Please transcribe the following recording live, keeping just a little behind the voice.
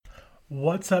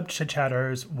What's up, chit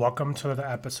chatters? Welcome to another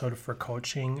episode for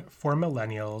Coaching for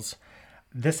Millennials.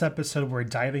 This episode, we're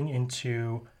diving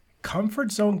into comfort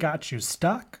zone got you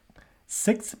stuck,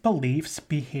 6 beliefs,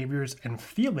 behaviors, and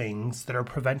feelings that are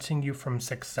preventing you from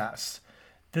success.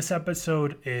 This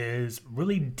episode is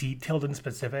really detailed and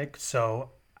specific, so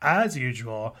as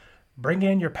usual, bring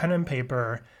in your pen and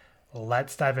paper.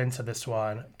 Let's dive into this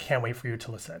one. Can't wait for you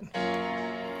to listen.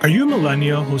 Are you a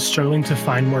millennial who's struggling to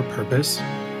find more purpose?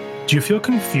 Do you feel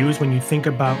confused when you think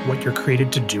about what you're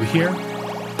created to do here?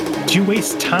 Do you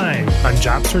waste time on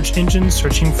job search engines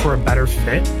searching for a better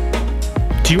fit?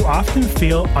 Do you often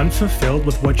feel unfulfilled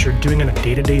with what you're doing on a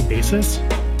day-to-day basis?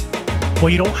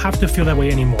 Well, you don't have to feel that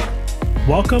way anymore.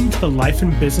 Welcome to the Life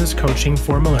and Business Coaching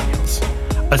for Millennials,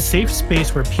 a safe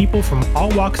space where people from all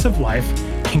walks of life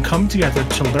can come together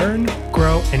to learn,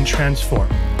 grow, and transform.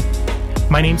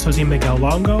 My name's Jose Miguel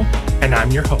Longo, and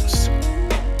I'm your host.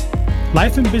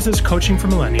 Life and Business Coaching for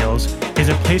Millennials is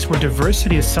a place where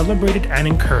diversity is celebrated and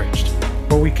encouraged,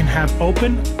 where we can have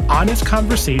open, honest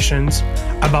conversations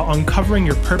about uncovering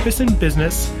your purpose in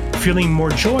business, feeling more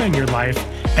joy in your life,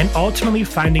 and ultimately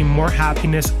finding more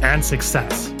happiness and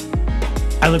success.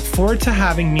 I look forward to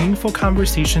having meaningful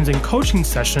conversations and coaching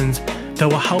sessions that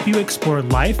will help you explore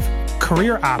life,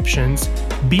 career options,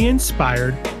 be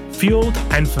inspired, fueled,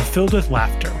 and fulfilled with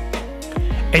laughter.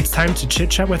 It's time to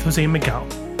chit-chat with Jose Miguel.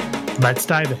 Let's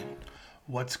dive in.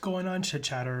 What's going on, chit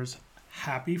chatters?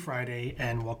 Happy Friday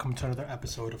and welcome to another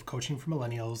episode of Coaching for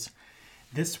Millennials.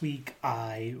 This week,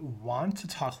 I want to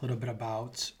talk a little bit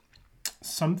about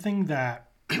something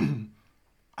that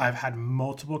I've had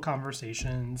multiple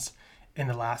conversations in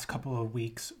the last couple of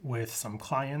weeks with some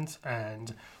clients.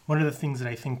 And one of the things that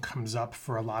I think comes up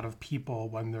for a lot of people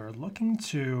when they're looking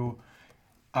to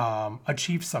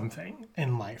achieve something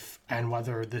in life, and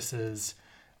whether this is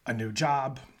a new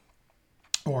job,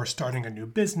 or starting a new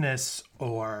business,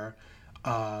 or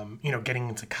getting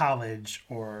into college,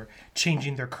 or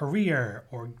changing their career,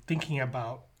 or thinking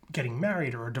about getting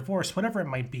married or a divorce, whatever it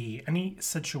might be, any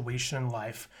situation in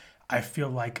life, I feel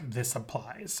like this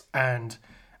applies. And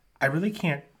I really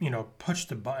can't, push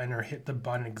the button or hit the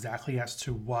button exactly as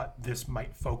to what this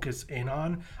might focus in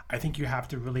on. I think you have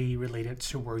to really relate it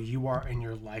to where you are in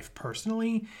your life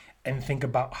personally and think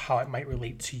about how it might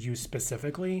relate to you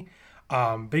specifically.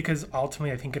 Because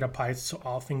ultimately, I think it applies to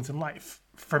all things in life.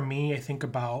 For me, I think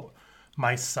about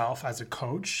myself as a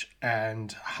coach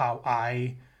and how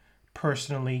I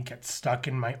personally get stuck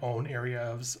in my own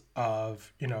areas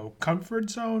of comfort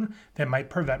zone that might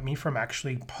prevent me from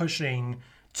actually pushing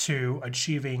to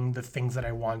achieving the things that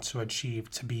I want to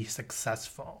achieve to be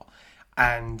successful.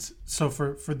 And so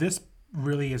for this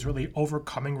really is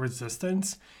overcoming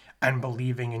resistance and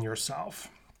believing in yourself.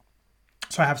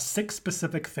 So I have 6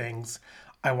 specific things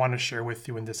I want to share with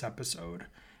you in this episode.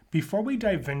 Before we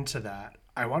dive into that,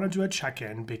 I want to do a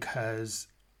check-in because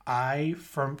I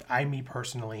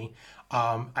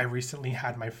recently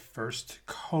had my first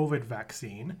COVID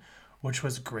vaccine, which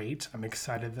was great. I'm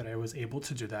excited that I was able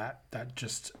to do that. That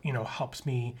just, helps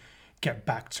me get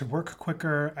back to work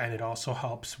quicker, and it also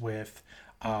helps with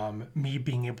me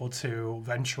being able to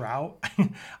venture out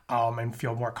and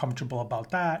feel more comfortable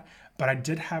about that. But I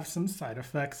did have some side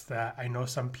effects that I know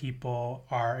some people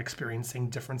are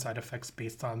experiencing different side effects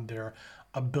based on their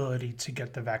ability to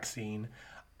get the vaccine.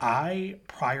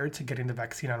 Prior to getting the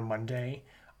vaccine on Monday,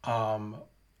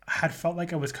 had felt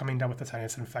like I was coming down with a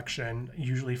sinus infection.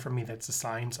 Usually for me, that's the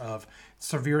signs of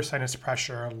severe sinus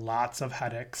pressure, lots of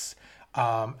headaches,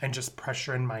 and just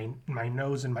pressure in my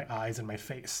nose and my eyes and my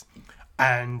face.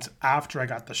 And after I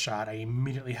got the shot, I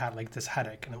immediately had this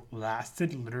headache, and it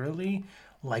lasted literally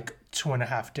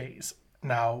 2.5 days.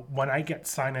 Now, when I get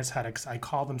sinus headaches, I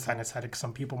call them sinus headaches.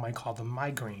 Some people might call them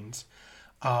migraines.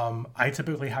 I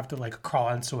typically have to crawl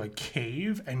into a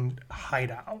cave and hide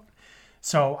out.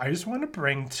 So I just want to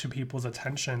bring to people's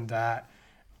attention that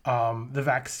the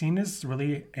vaccine is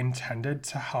really intended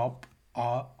to help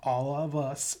all of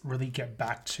us really get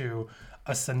back to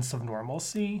a sense of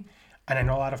normalcy. And I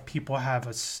know a lot of people have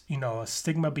a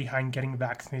stigma behind getting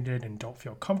vaccinated and don't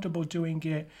feel comfortable doing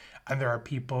it. And there are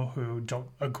people who don't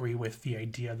agree with the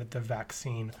idea that the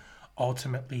vaccine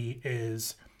ultimately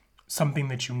is something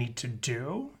that you need to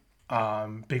do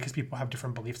because people have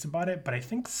different beliefs about it. But I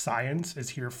think science is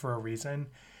here for a reason.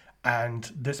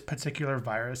 And this particular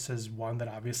virus is one that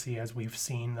obviously, as we've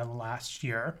seen in the last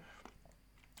year,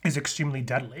 is extremely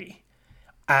deadly.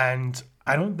 And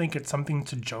I don't think it's something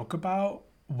to joke about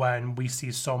when we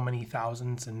see so many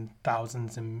thousands and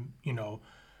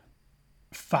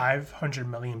 500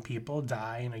 million people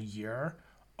die in a year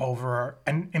over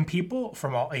and people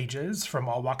from all ages, from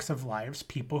all walks of lives,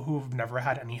 people who've never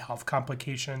had any health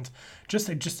complications.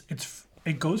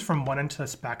 It goes from one end to the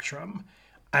spectrum.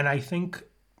 And I think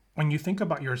when you think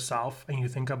about yourself and you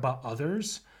think about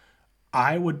others,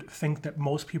 I would think that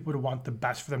most people would want the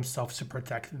best for themselves to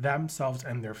protect themselves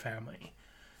and their family.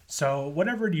 So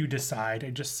whatever you decide, I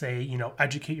just say,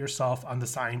 educate yourself on the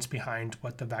science behind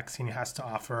what the vaccine has to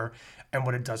offer and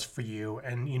what it does for you.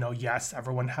 And, yes,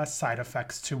 everyone has side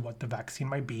effects to what the vaccine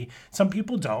might be. Some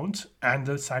people don't, and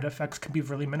the side effects can be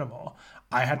really minimal.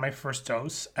 I had my first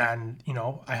dose and,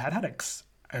 I had headaches.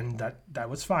 And that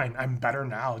was fine. I'm better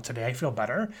now. Today I feel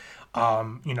better.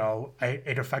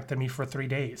 It affected me for 3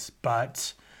 days,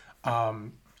 but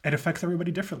it affects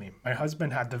everybody differently. My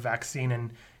husband had the vaccine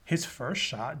and his first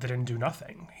shot didn't do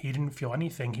nothing. He didn't feel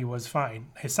anything. He was fine.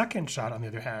 His second shot, on the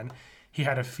other hand, he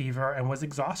had a fever and was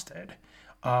exhausted.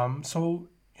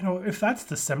 If that's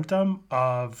the symptom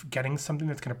of getting something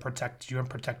that's going to protect you and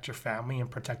protect your family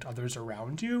and protect others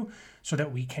around you so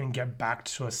that we can get back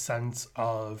to a sense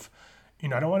of, I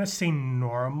don't want to say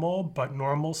normal, but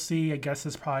normalcy, I guess,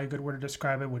 is probably a good word to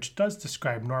describe it, which does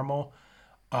describe normal.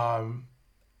 I'm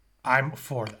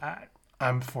for that.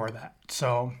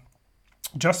 So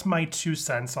just my 2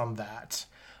 cents on that.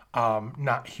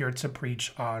 Not here to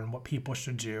preach on what people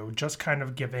should do, just kind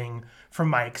of giving from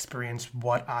my experience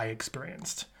what I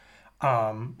experienced.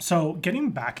 So getting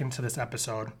back into this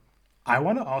episode, I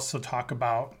want to also talk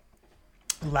about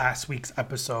last week's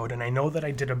episode. And I know that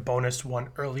I did a bonus one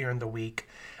earlier in the week,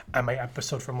 and my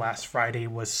episode from last Friday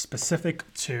was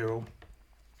specific to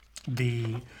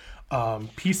the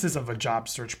pieces of a job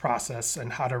search process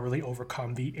and how to really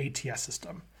overcome the ATS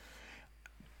system.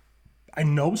 I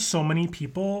know so many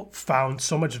people found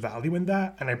so much value in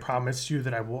that, and I promise you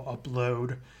that I will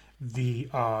upload the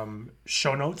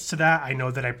show notes to that. I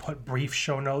know that I put brief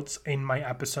show notes in my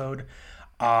episode.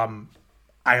 I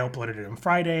uploaded it on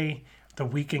Friday. The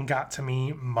weekend got to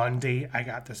me. Monday, I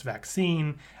got this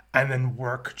vaccine, and then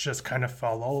work just kind of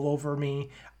fell all over me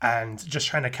and just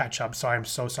trying to catch up. So I'm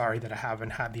so sorry that I haven't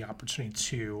had the opportunity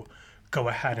to go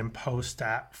ahead and post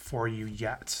that for you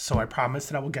yet. So I promise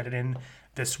that I will get it in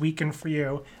this weekend for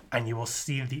you, and you will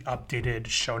see the updated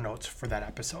show notes for that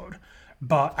episode.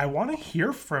 But I want to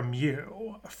hear from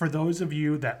you. For those of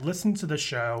you that listen to the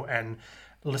show and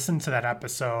listen to that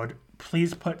episode,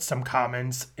 please put some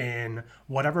comments in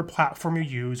whatever platform you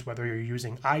use, whether you're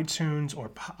using iTunes or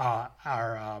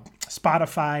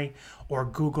Spotify or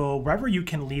Google, wherever you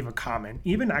can leave a comment.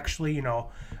 Even actually,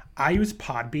 I use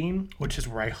Podbean, which is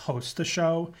where I host the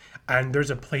show, and there's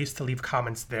a place to leave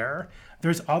comments there.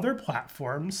 There's other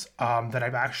platforms that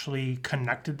I've actually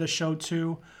connected the show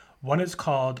to. One is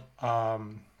called, what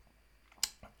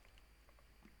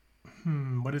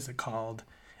is it called?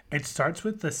 It starts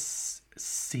with the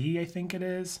C, I think it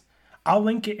is. I'll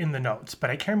link it in the notes, but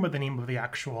I can't remember the name of the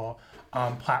actual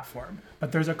platform.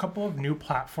 But there's a couple of new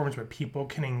platforms where people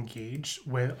can engage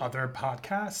with other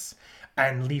podcasts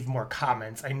and leave more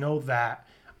comments. I know that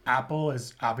Apple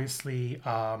is obviously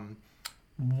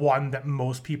one that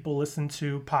most people listen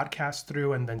to podcasts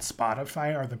through, and then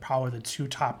Spotify are probably the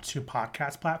top two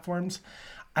podcast platforms.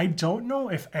 I don't know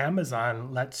if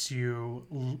Amazon lets you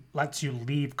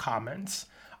leave comments,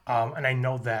 and I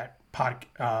know that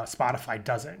Spotify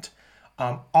doesn't.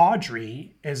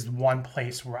 Audrey is one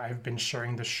place where I've been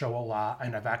sharing the show a lot,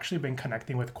 and I've actually been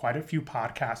connecting with quite a few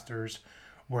podcasters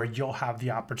where you'll have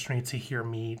the opportunity to hear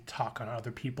me talk on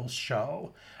other people's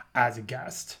show as a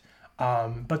guest.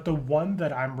 But the one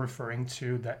that I'm referring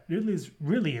to that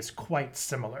really is quite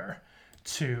similar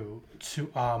to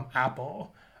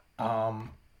Apple.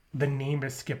 The name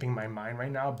is skipping my mind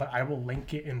right now, but I will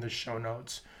link it in the show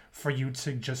notes for you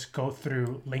to just go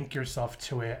through, link yourself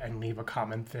to it, and leave a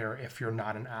comment there if you're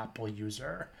not an Apple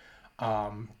user,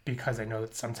 because I know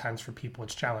that sometimes for people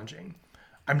it's challenging.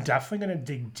 I'm definitely going to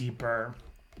dig deeper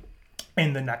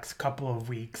in the next couple of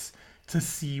weeks to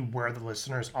see where the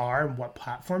listeners are and what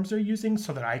platforms they're using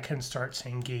so that I can start to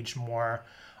engage more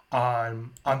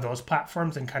on those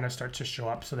platforms and kind of start to show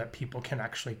up so that people can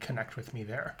actually connect with me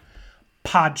there.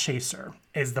 Podchaser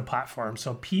is the platform.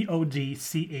 So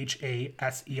Podchaser.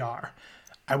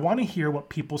 I want to hear what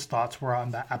people's thoughts were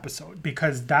on that episode,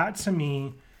 because that, to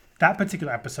me, that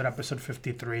particular episode, episode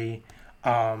 53,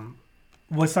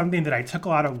 was something that I took a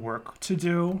lot of work to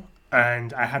do.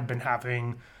 And I had been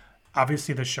having,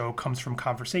 obviously the show comes from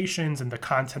conversations, and the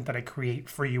content that I create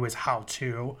for you is how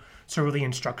to. So really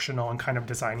instructional and kind of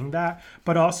designing that,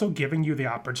 but also giving you the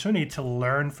opportunity to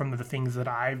learn from the things that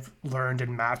I've learned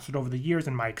and mastered over the years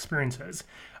and my experiences.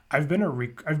 I've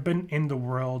been in the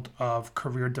world of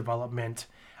career development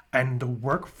and the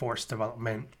workforce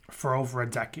development for over a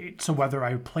decade. So whether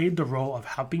I played the role of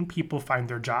helping people find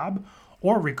their job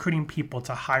or recruiting people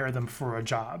to hire them for a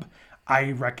job,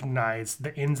 I recognize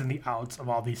the ins and the outs of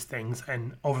all these things.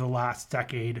 And over the last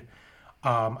decade,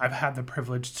 I've had the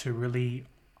privilege to really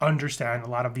understand a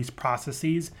lot of these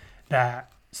processes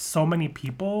that so many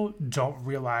people don't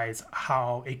realize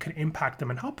how it could impact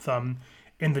them and help them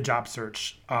in the job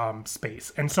search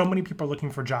space. And so many people are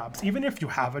looking for jobs. Even if you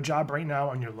have a job right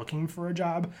now and you're looking for a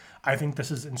job, I think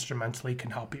this is instrumentally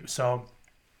can help you. So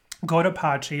go to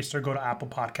Podchaser, go to Apple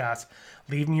Podcasts,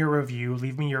 leave me a review,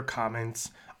 leave me your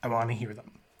comments. I want to hear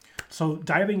them. So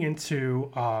diving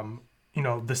into,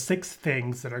 the 6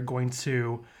 things that are going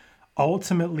to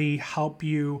ultimately help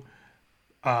you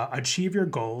achieve your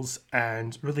goals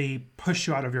and really push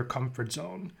you out of your comfort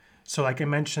zone. So like I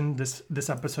mentioned, this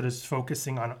episode is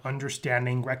focusing on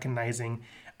understanding, recognizing,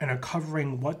 and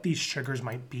uncovering what these triggers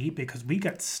might be, because we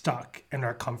get stuck in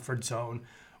our comfort zone,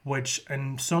 which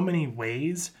in so many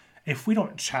ways, if we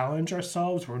don't challenge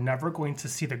ourselves, we're never going to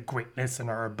see the greatness in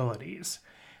our abilities.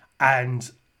 And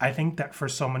I think that for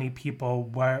so many people,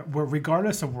 where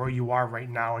regardless of where you are right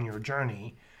now in your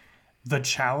journey, the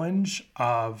challenge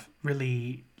of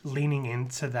really leaning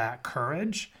into that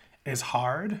courage is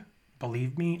hard.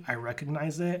 Believe me, I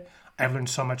recognize it. I've learned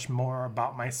so much more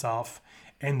about myself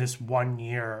in this 1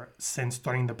 year since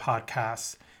starting the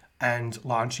podcast and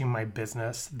launching my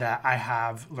business that I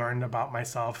have learned about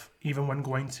myself even when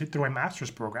going through my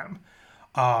master's program.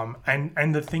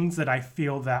 And the things that I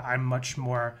feel that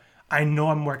I know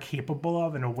I'm more capable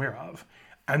of and aware of.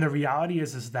 And the reality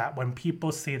is that when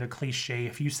people say the cliche,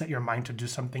 if you set your mind to do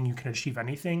something, you can achieve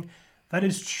anything, that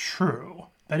is true.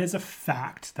 That is a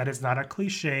fact. That is not a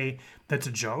cliche. That's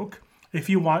a joke. If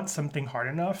you want something hard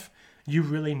enough, you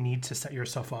really need to set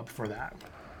yourself up for that.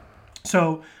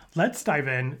 So let's dive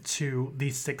into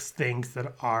these 6 things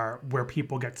that are where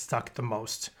people get stuck the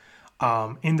most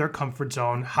in their comfort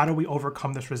zone. How do we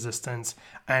overcome this resistance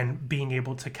and being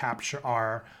able to capture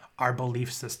our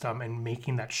belief system and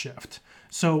making that shift?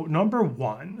 So number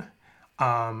 1,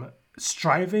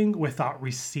 striving without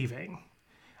receiving.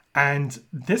 And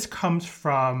this comes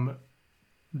from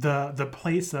the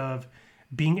place of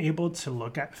being able to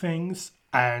look at things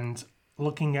and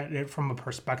looking at it from a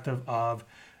perspective of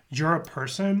you're a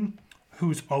person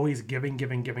who's always giving,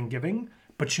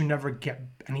 but you never get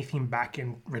anything back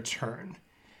in return.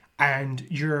 And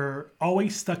you're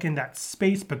always stuck in that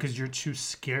space because you're too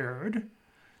scared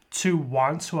to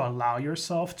want to allow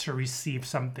yourself to receive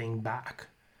something back.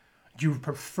 You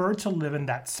prefer to live in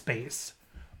that space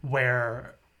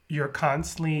where you're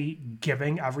constantly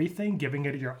giving everything, giving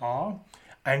it your all,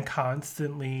 and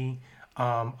constantly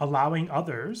allowing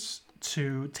others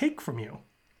to take from you.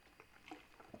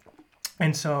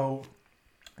 And so,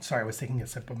 sorry, I was taking a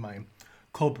sip of my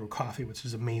cold brew coffee, which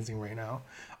is amazing right now.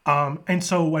 And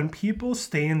so when people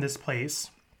stay in this place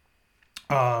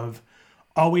of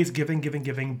always giving,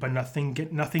 but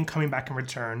nothing coming back in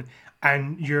return,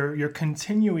 and you're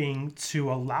continuing to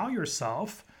allow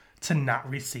yourself to not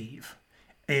receive,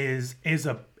 is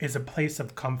a place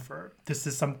of comfort. This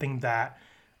is something that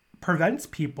prevents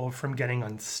people from getting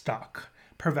unstuck,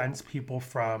 prevents people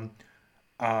from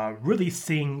really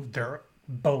seeing their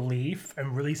belief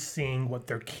and really seeing what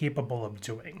they're capable of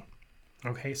doing.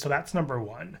 Okay, so that's number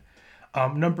 1.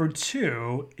 Number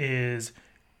 2 is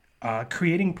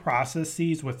creating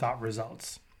processes without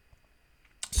results.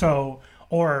 So,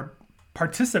 or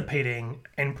participating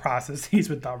in processes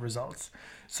without results.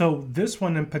 So this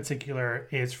one in particular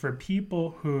is for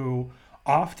people who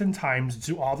oftentimes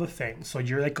do all the things. So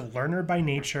you're like a learner by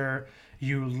nature.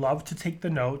 You love to take the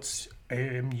notes.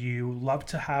 You love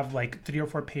to have like 3 or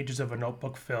 4 pages of a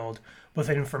notebook filled with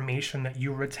information that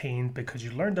you retained because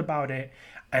you learned about it.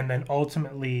 And then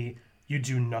ultimately you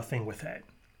do nothing with it.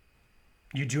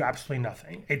 You do absolutely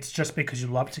nothing. It's just because you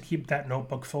love to keep that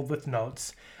notebook filled with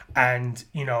notes. And,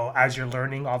 as you're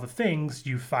learning all the things,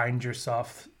 you find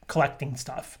yourself collecting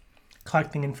stuff,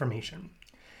 collecting information.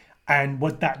 And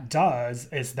what that does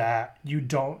is that you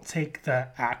don't take the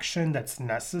action that's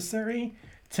necessary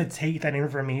to take that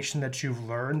information that you've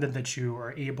learned and that you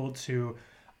are able to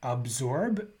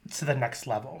absorb to the next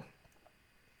level.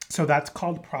 So that's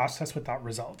called process without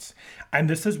results. And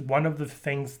this is one of the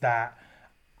things that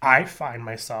I find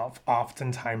myself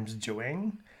oftentimes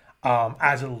doing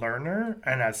as a learner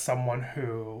and as someone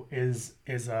who is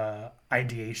a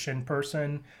ideation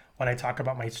person. When I talk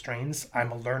about my strengths,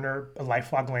 I'm a learner, a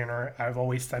lifelong learner. I've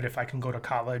always said if I can go to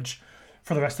college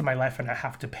for the rest of my life and I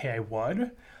have to pay, I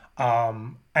would.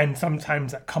 And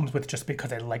sometimes that comes with just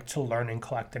because I like to learn and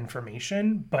collect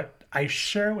information, but I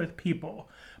share with people.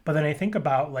 But then I think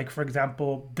about, like, for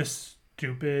example,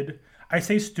 I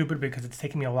say stupid because it's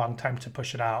taken me a long time to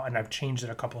push it out and I've changed it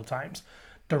a couple of times.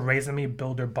 The Raising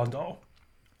Builder Bundle.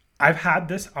 I've had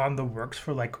this on the works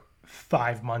for like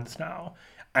 5 months now,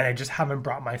 and I just haven't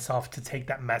brought myself to take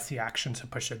that messy action to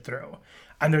push it through.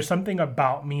 And there's something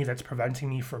about me that's preventing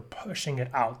me from pushing it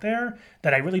out there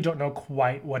that I really don't know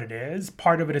quite what it is.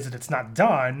 Part of it is that it's not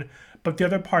done, but the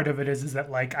other part of it is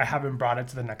that like I haven't brought it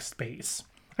to the next space.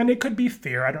 And it could be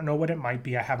fear. I don't know what it might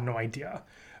be. I have no idea.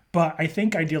 But I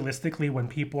think idealistically, when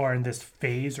people are in this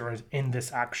phase or in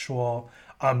this actual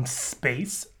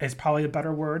space, is probably a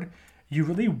better word, you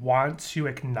really want to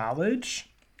acknowledge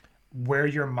where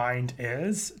your mind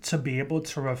is to be able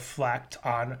to reflect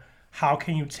on how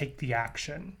can you take the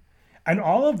action. And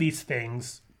all of these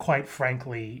things, quite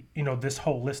frankly, this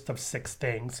whole list of 6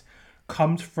 things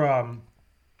comes from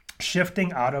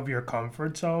shifting out of your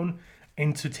comfort zone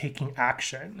into taking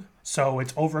action. So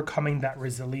it's overcoming that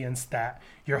resilience that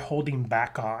you're holding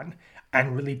back on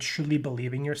and really truly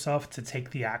believing yourself to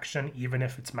take the action, even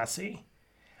if it's messy.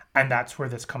 And that's where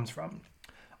this comes from.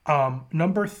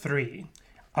 Number 3,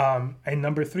 and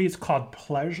number 3 is called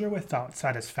pleasure without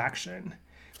satisfaction.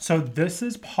 So this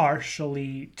is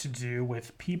partially to do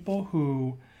with people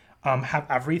who have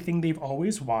everything they've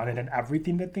always wanted and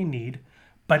everything that they need,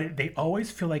 but they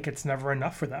always feel like it's never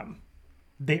enough for them.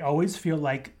 They always feel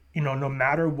like, no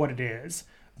matter what it is,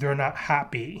 they're not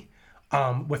happy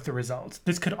with the results.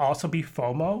 This could also be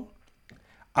FOMO.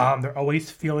 They're always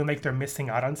feeling like they're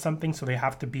missing out on something, so they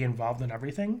have to be involved in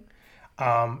everything.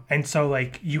 And so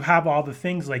like you have all the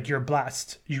things, like you're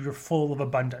blessed, you're full of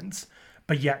abundance,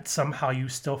 but yet somehow you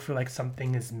still feel like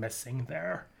something is missing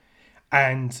there.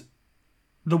 And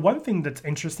the one thing that's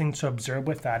interesting to observe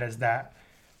with that is that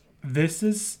this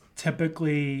is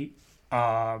typically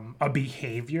a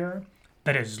behavior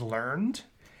that is learned.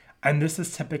 And this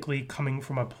is typically coming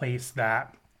from a place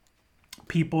that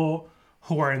people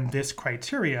who are in this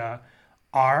criteria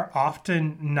are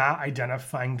often not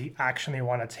identifying the action they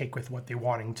want to take with what they're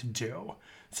wanting to do.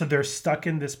 So they're stuck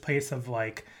in this place of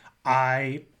like,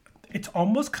 it's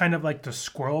almost kind of like the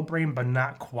squirrel brain, but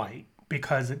not quite,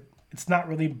 because it's not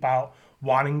really about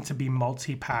wanting to be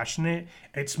multi-passionate.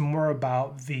 It's more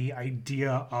about the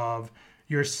idea of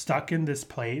you're stuck in this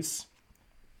place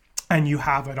and you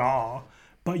have it all,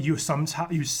 but you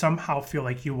somehow feel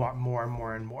like you want more and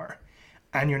more and more,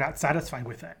 and you're not satisfied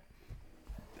with it.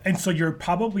 And so you're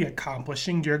probably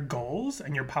accomplishing your goals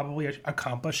and you're probably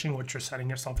accomplishing what you're setting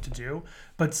yourself to do,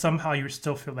 but somehow you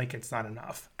still feel like it's not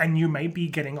enough. And you may be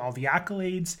getting all the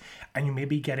accolades and you may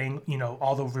be getting,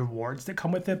 all the rewards that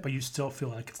come with it, but you still feel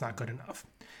like it's not good enough.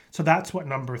 So that's what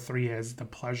number 3 is, the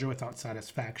pleasure without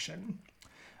satisfaction.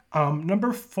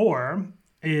 Number 4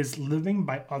 is living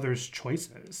by others'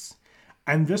 choices.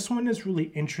 And this one is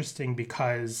really interesting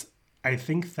because I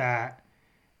think that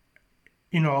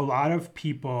a lot of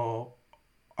people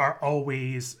are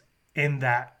always in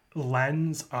that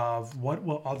lens of what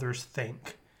will others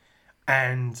think.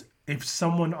 And if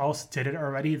someone else did it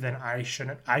already, then I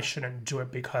shouldn't do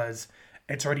it because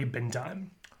it's already been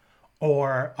done.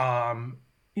 Or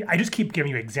I just keep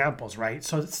giving you examples, right?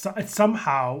 So it's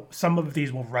somehow some of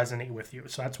these will resonate with you.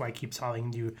 So that's why I keep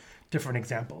telling you different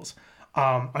examples.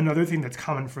 Another thing that's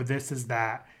common for this is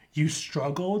that you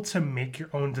struggle to make your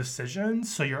own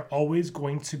decisions, so you're always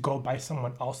going to go by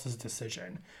someone else's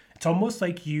decision. It's almost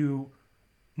like you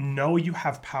know you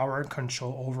have power and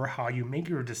control over how you make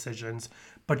your decisions,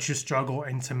 but you struggle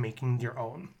into making your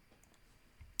own.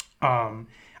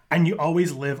 And you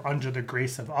always live under the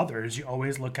grace of others. You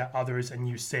always look at others and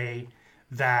you say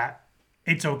that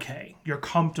it's okay. You're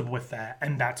comfortable with that,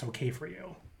 and that's okay for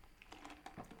you.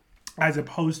 As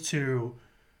opposed to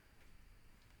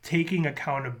taking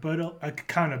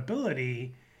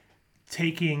accountability,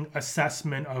 taking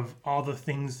assessment of all the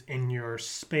things in your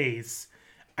space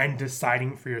and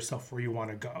deciding for yourself where you want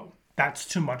to go. That's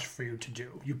too much for you to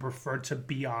do. You prefer to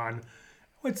be on,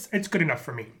 it's good enough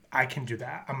for me. I can do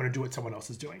that. I'm going to do what someone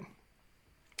else is doing.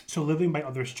 So living by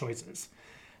others' choices.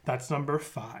 That's number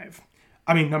 4.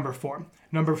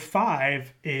 Number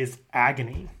 5 is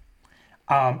agony.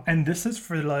 And this is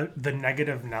for the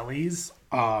negative Nellies.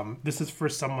 This is for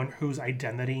someone whose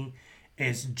identity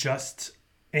is just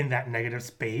in that negative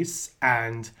space,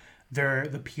 and they're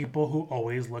the people who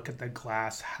always look at the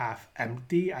glass half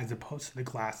empty as opposed to the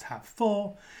glass half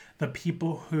full. The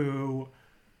people who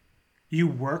you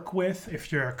work with,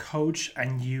 if you're a coach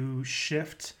and you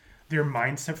shift their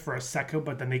mindset for a second,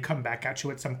 but then they come back at you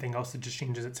with something else that just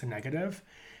changes it to negative.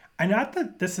 And not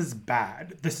that this is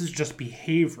bad, this is just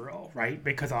behavioral, right?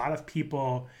 Because a lot of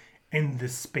people in the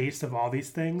space of all these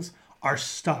things are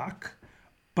stuck,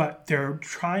 but they're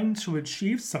trying to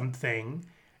achieve something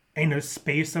in a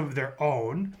space of their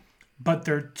own, but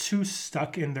they're too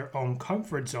stuck in their own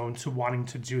comfort zone to wanting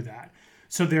to do that.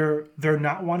 So they're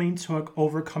not wanting to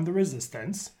overcome the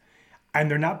resistance, and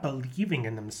they're not believing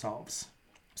in themselves.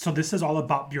 So this is all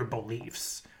about your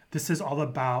beliefs. This is all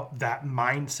about that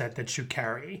mindset that you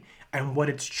carry and what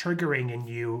it's triggering in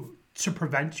you to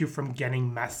prevent you from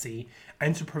getting messy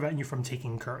and to prevent you from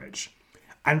taking courage.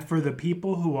 And for the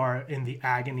people who are in the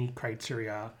agony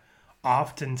criteria,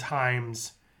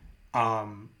 oftentimes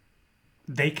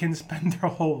they can spend their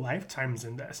whole lifetimes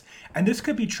in this. And this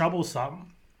could be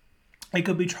troublesome. It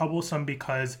could be troublesome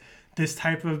because this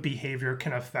type of behavior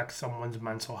can affect someone's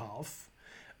mental health.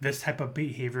 This type of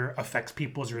behavior affects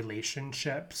people's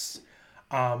relationships.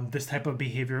 This type of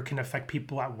behavior can affect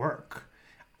people at work.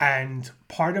 And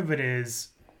part of it is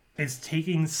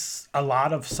taking a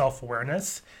lot of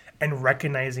self-awareness and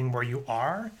recognizing where you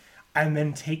are, and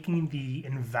then taking the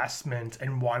investment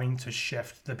and wanting to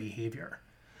shift the behavior,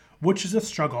 which is a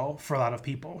struggle for a lot of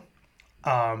people.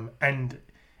 And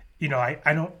you know,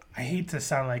 I hate to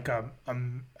sound like I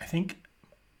think,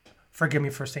 forgive me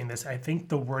for saying this, I think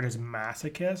the word is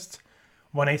masochist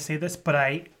when I say this, but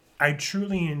I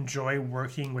truly enjoy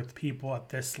working with people at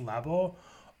this level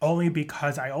only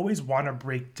because I always want to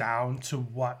break down to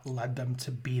what led them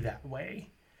to be that way.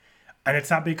 And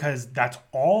it's not because that's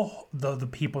all the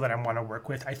people that I want to work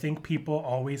with. I think people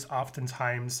always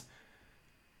oftentimes,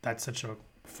 that's such a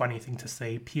funny thing to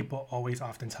say, people always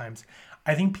oftentimes.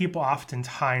 I think people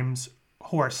oftentimes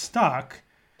who are stuck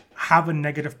have a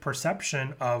negative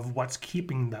perception of what's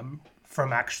keeping them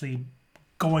from actually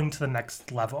going to the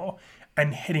next level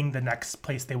and hitting the next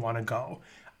place they want to go.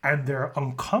 And they're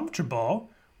uncomfortable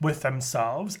with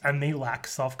themselves and they lack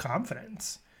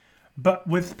self-confidence. But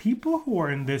with people who are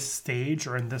in this stage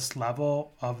or in this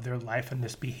level of their life and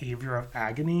this behavior of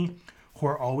agony, who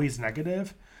are always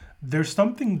negative, there's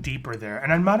something deeper there.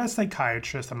 And I'm not a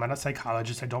psychiatrist, I'm not a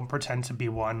psychologist, I don't pretend to be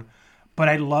one, but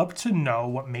I love to know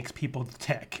what makes people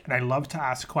tick. And I love to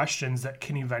ask questions that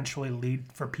can eventually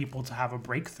lead for people to have a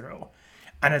breakthrough.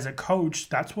 And as a coach,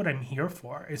 that's what I'm here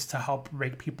for, is to help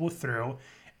break people through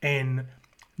in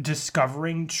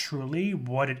discovering truly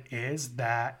what it is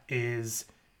that is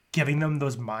giving them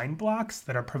those mind blocks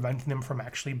that are preventing them from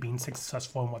actually being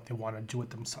successful in what they want to do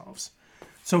with themselves.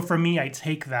 So for me, I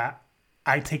take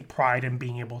pride in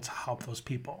being able to help those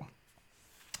people.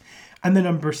 And then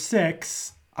number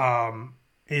 6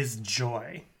 is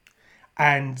joy.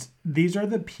 And these are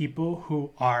the people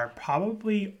who are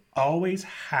probably always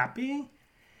happy.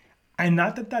 And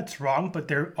not that that's wrong, but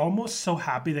they're almost so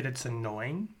happy that it's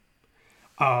annoying.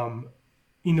 You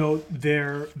know,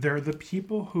 they're the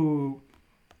people who,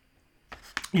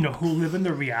 you know, who live in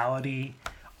the reality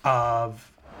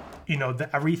of, you know,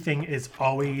 that everything is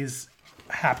always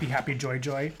happy, happy, joy,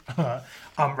 joy. Ren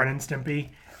and Stimpy,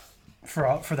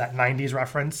 for that 90s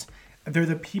reference. They're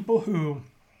the people who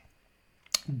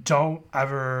don't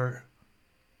ever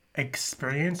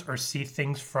experience or see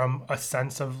things from a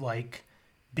sense of like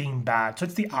being bad. So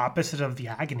it's the opposite of the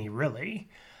agony, really.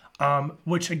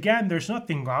 Which again, there's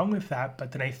nothing wrong with that,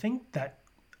 but then I think that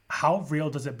how real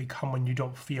does it become when you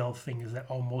don't feel things that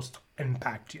almost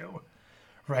impact you,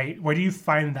 right? Where do you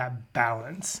find that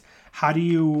balance? How do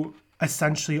you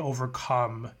essentially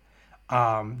overcome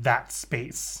that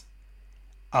space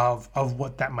of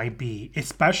what that might be,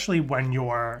 especially when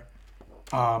you're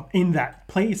in that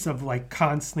place of like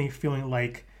constantly feeling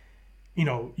like, you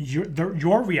know,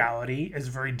 your reality is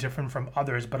very different from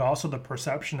others, but also the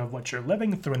perception of what you're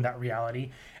living through in that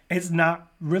reality is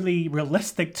not really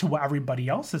realistic to what everybody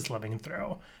else is living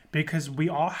through, because we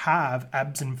all have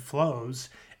ebbs and flows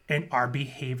in our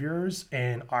behaviors,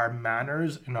 in our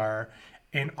manners, in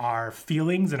our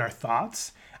feelings, in our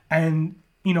thoughts. And,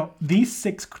 you know, these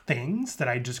 6 things that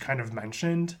I just kind of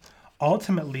mentioned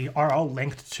ultimately are all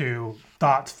linked to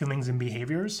thoughts, feelings, and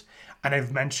behaviors. And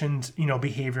I've mentioned, you know,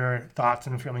 behavior, thoughts,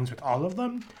 and feelings with all of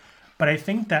them. But I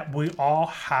think that we all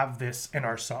have this in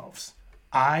ourselves.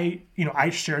 I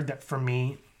shared that for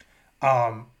me,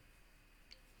 I'm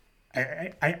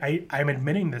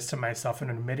admitting this to myself and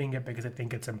admitting it because I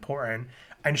think it's important.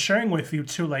 And sharing with you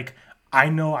too, like, I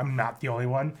know I'm not the only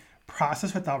one.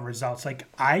 Process without results. Like,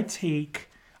 I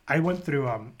went through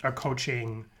a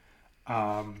coaching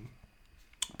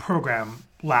program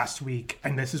last week,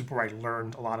 and this is where I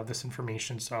learned a lot of this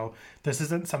information. So this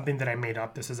isn't something that I made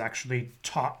up. This is actually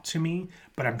taught to me,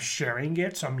 but I'm sharing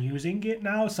it. So I'm using it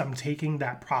now. So I'm taking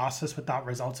that process without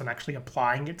results and actually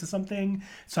applying it to something.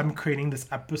 So I'm creating this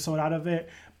episode out of it.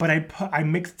 But I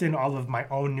mixed in all of my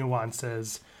own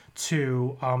nuances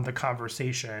to the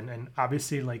conversation. And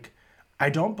obviously, like,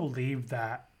 I don't believe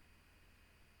that.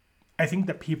 I think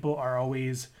that people are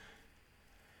always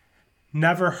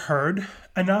never heard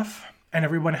enough, and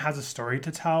everyone has a story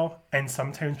to tell, and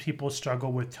sometimes people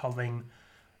struggle with telling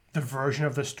the version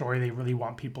of the story they really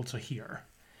want people to hear.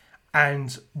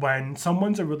 And when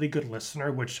someone's a really good listener,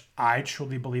 which I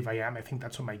truly believe I am, I think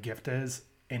that's what my gift is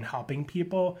in helping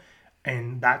people,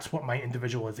 and that's what my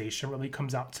individualization really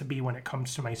comes out to be when it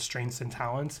comes to my strengths and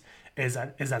talents, is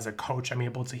as a coach, I'm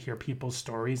able to hear people's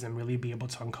stories and really be able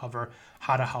to uncover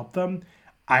how to help them.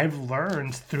 I've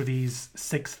learned through these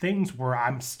 6 things where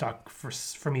I'm stuck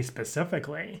for me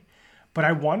specifically, but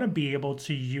I want to be able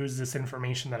to use this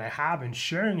information that I have and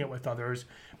sharing it with others,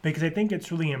 because I think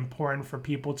it's really important for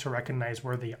people to recognize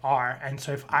where they are. And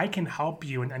so if I can help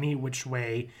you in any which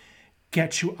way,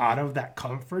 get you out of that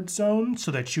comfort zone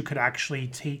so that you could actually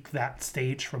take that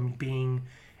stage from being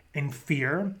in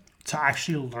fear to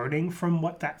actually learning from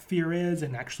what that fear is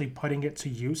and actually putting it to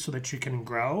use so that you can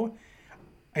grow,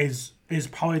 is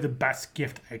probably the best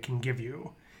gift I can give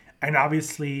you. And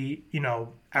obviously,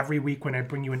 every week when I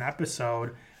bring you an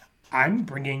episode, I'm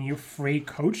bringing you free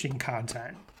coaching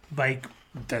content. Like,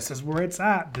 this is where it's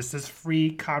at. This is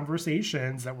free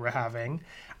conversations that we're having.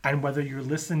 And whether you're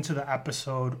listening to the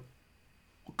episode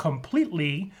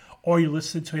completely or you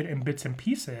listen to it in bits and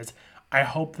pieces, I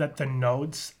hope that the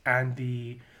notes and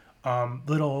the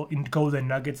little golden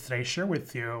nuggets that I share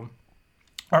with you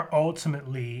are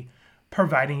ultimately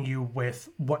providing you with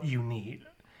what you need.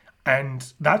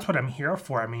 And that's what I'm here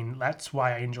for. I mean, that's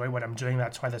why I enjoy what I'm doing.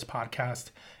 That's why this podcast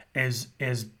is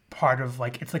part of,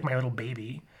 like, it's like my little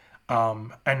baby.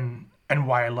 And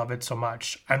why I love it so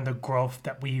much, and the growth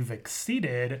that we've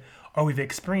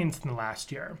experienced in the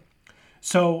last year.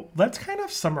 So let's kind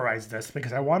of summarize this,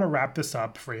 because I want to wrap this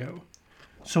up for you.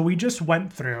 So we just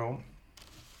went through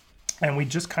and we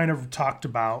just kind of talked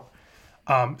about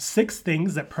 6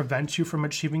 things that prevent you from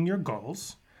achieving your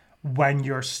goals when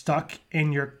you're stuck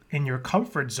in your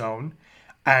comfort zone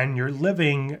and you're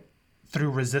living through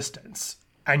resistance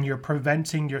and you're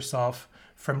preventing yourself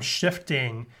from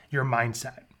shifting your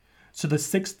mindset. So the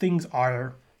 6 things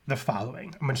are the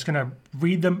following. I'm just going to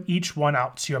read them each one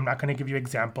out to you. I'm not going to give you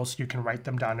examples, so you can write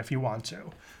them down if you want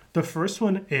to. The first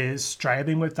one is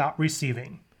striving without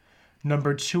receiving.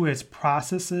 Number 2 is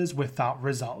processes without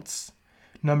results.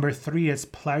 Number 3 is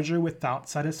pleasure without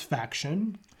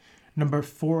satisfaction. Number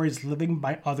 4 is living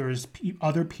by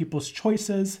other people's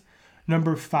choices.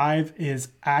 Number 5 is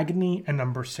agony. And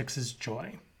number 6 is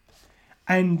joy.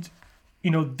 And,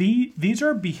 these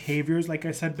are behaviors, like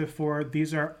I said before,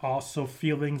 these are also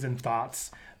feelings and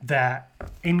thoughts that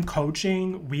in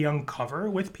coaching we uncover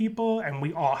with people, and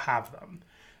we all have them.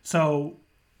 So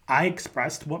I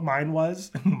expressed what mine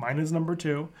was. Mine is number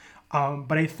 2.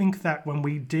 But I think that when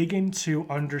we dig into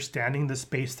understanding the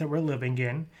space that we're living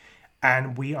in,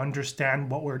 and we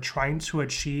understand what we're trying to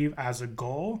achieve as a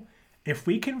goal, if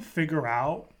we can figure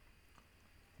out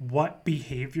what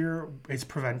behavior is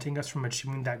preventing us from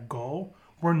achieving that goal,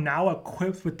 we're now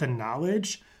equipped with the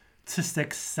knowledge to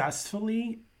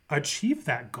successfully achieve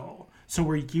that goal. So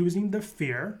we're using the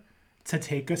fear to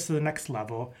take us to the next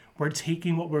level. We're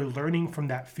taking what we're learning from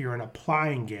that fear and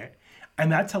applying it.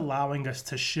 And that's allowing us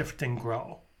to shift and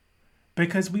grow.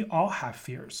 Because we all have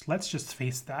fears. Let's just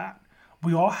face that.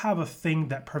 We all have a thing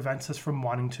that prevents us from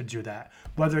wanting to do that.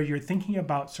 Whether you're thinking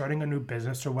about starting a new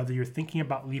business, or whether you're thinking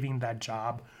about leaving that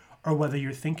job, or whether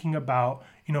you're thinking about,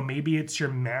 maybe it's your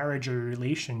marriage or your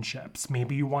relationships.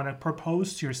 Maybe you want to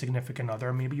propose to your significant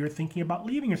other. Maybe you're thinking about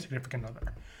leaving your significant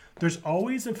other. There's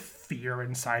always a fear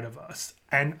inside of us.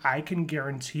 And I can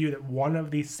guarantee you that one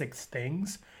of these 6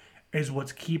 things is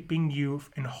what's keeping you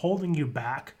and holding you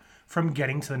back from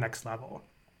getting to the next level.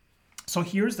 So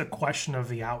here's the question of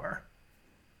the hour.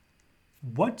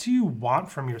 What do you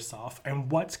want from yourself,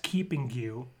 and what's keeping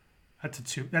you?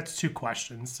 That's 2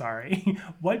 questions, sorry.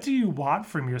 What do you want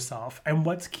from yourself, and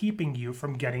what's keeping you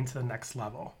from getting to the next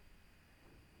level?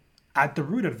 At the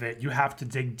root of it, you have to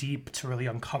dig deep to really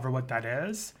uncover what that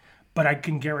is. But I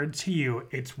can guarantee you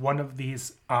it's one of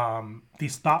these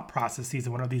thought processes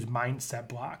and one of these mindset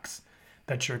blocks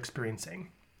that you're experiencing.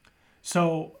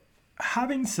 So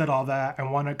having said all that, I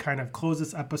want to kind of close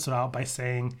this episode out by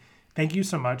saying thank you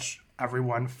so much,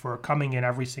 everyone, for coming in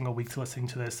every single week to listening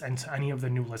to this, and to any of the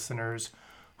new listeners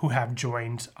who have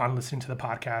joined on listening to the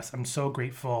podcast. I'm so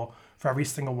grateful for every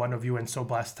single one of you and so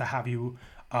blessed to have you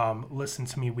listen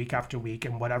to me week after week,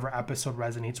 and whatever episode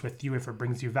resonates with you, if it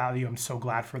brings you value, I'm so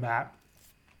glad for that.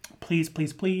 Please,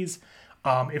 please, please,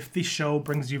 if the show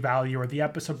brings you value or the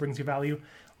episode brings you value,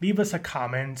 leave us a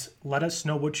comment. Let us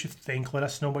know what you think. Let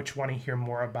us know what you want to hear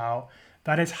more about.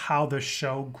 That is how the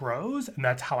show grows, and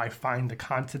that's how I find the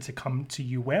content to come to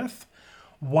you with.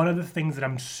 One of the things that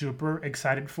I'm super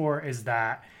excited for is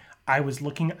that I was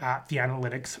looking at the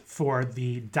analytics for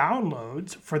the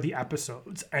downloads for the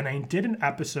episodes, and I did an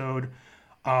episode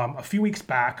a few weeks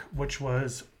back, which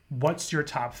was What's Your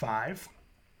Top 5?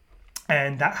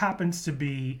 And that happens to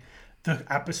be the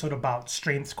episode about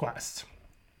Strengths Quest.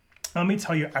 Let me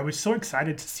tell you, I was so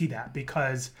excited to see that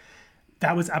because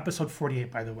that was episode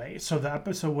 48, by the way. So the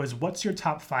episode was What's Your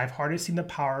Top 5? Harnessing the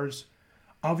powers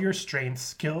of your strengths,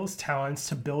 skills, talents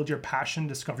to build your passion,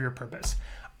 discover your purpose.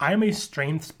 I'm a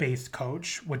strengths-based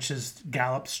coach, which is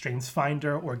Gallup Strengths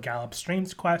Finder or Gallup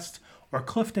Strengths Quest or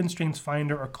Clifton Strengths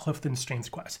Finder or Clifton Strengths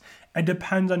Quest. It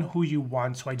depends on who you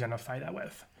want to identify that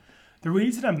with. The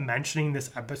reason I'm mentioning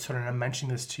this episode and I'm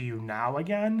mentioning this to you now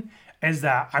again is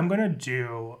that I'm going to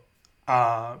do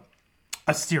a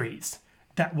series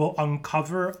that will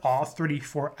uncover all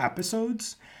 34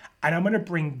 episodes, and I'm going to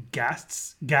bring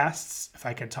guests, if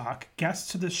I could talk,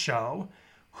 guests to the show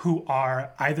who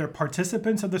are either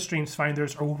participants of the Strengths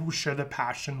Finders or who share the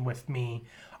passion with me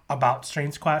about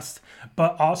Strengths Quest,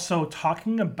 but also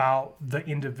talking about the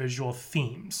individual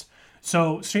themes.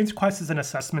 So Strengths Quest is an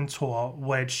assessment tool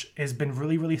which has been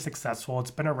really, really successful.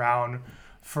 It's been around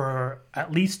for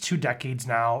at least 2 decades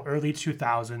now, early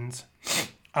 2000s,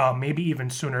 maybe even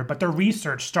sooner, but the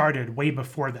research started way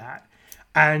before that.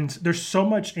 And there's so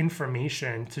much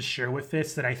information to share with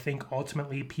this that I think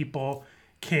ultimately people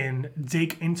can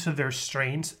dig into their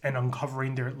strengths and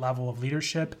uncovering their level of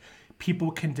leadership.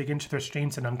 People can dig into their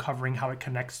strengths and uncovering how it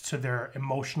connects to their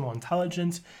emotional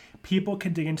intelligence. People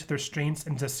can dig into their strengths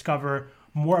and discover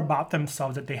more about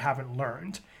themselves that they haven't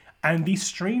learned. And these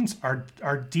strengths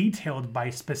are detailed by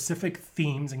specific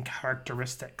themes and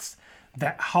characteristics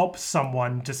that help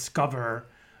someone discover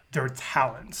their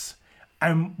talents.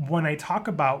 And when I talk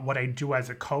about what I do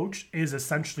as a coach is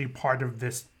essentially part of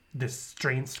this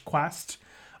Strengths Quest.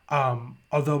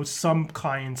 Although some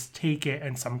clients take it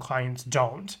and some clients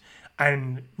don't.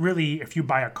 And really, if you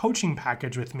buy a coaching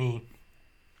package with me,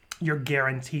 you're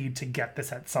guaranteed to get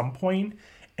this at some point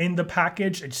in the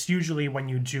package. It's usually when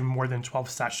you do more than 12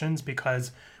 sessions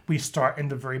because we start in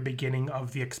the very beginning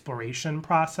of the exploration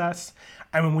process.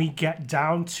 And when we get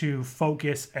down to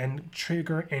focus and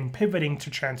trigger and pivoting to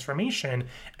transformation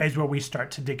is where we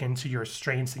start to dig into your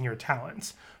strengths and your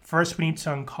talents. First, we need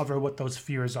to uncover what those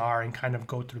fears are and kind of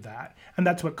go through that. And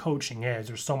that's what coaching is.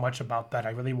 There's so much about that. I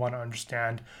really want to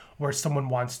understand where someone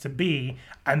wants to be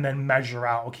and then measure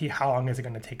out, okay, how long is it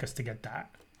going to take us to get that?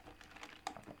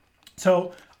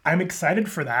 So I'm excited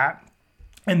for that.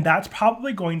 And that's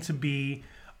probably going to be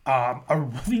a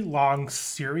really long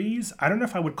series. I don't know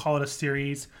if I would call it a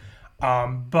series,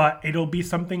 but it'll be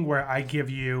something where I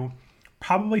give you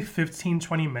probably 15,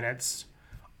 20 minutes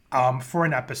for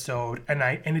an episode, and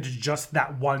it's just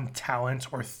that one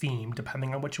talent or theme,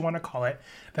 depending on what you want to call it,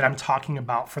 that I'm talking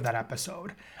about for that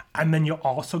episode. And then you'll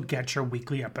also get your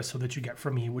weekly episode that you get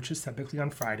from me, which is typically on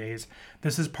Fridays.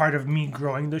 This is part of me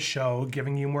growing the show,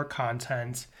 giving you more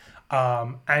content.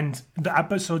 And the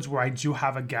episodes where I do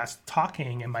have a guest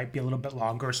talking, it might be a little bit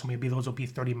longer, so maybe those will be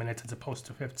 30 minutes as opposed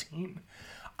to 15.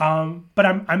 But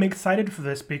I'm excited for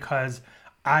this because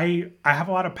I have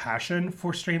a lot of passion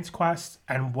for Strengths Quest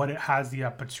and what it has the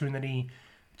opportunity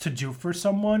to do for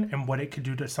someone and what it could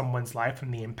do to someone's life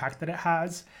and the impact that it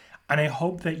has. And I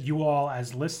hope that you all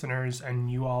as listeners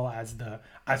and you all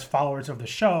as followers of the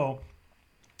show,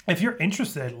 if you're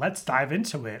interested, let's dive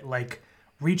into it. Like,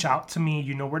 reach out to me.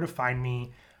 You know where to find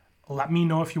me. Let me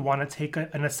know if you want to take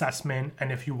an assessment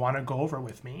and if you want to go over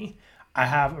with me. I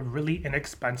have a really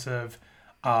inexpensive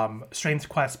Strengths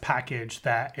Quest package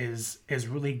that is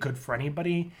really good for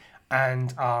anybody.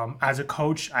 And as a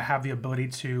coach, I have the ability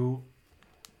to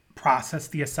process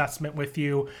the assessment with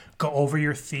you, go over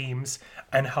your themes,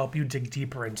 and help you dig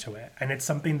deeper into it. And it's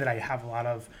something that I have a lot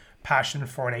of passion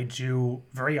for and I do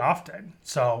very often.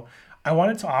 So I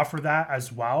wanted to offer that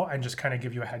as well and just kind of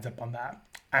give you a heads up on that.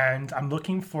 And I'm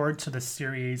looking forward to the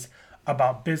series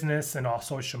about business and all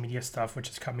social media stuff, which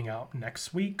is coming out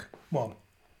next week. Well,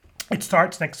 it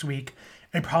starts next week.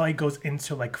 It probably goes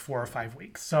into like 4 or 5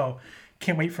 weeks. So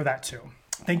can't wait for that too.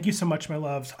 Thank you so much, my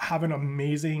loves. Have an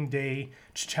amazing day.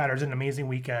 Chatters, an amazing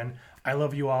weekend. I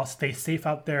love you all. Stay safe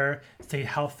out there. Stay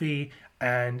healthy.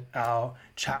 and I'll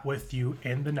chat with you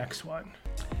in the next one.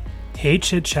 Hey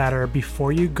Chit Chatter,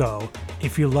 before you go,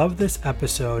 if you love this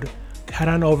episode, head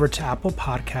on over to Apple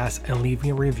Podcasts and leave me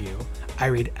a review. I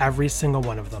read every single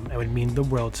one of them. It would mean the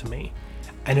world to me.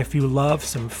 And if you love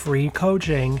some free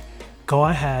coaching, go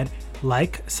ahead,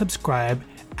 like, subscribe,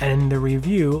 and in the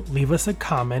review, leave us a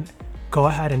comment. Go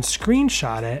ahead and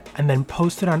screenshot it and then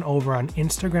post it over on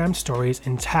Instagram stories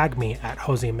and tag me at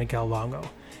Jose Miguel Longo.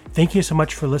 Thank you so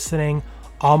much for listening.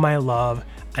 All my love,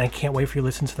 and I can't wait for you to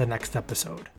listen to the next episode.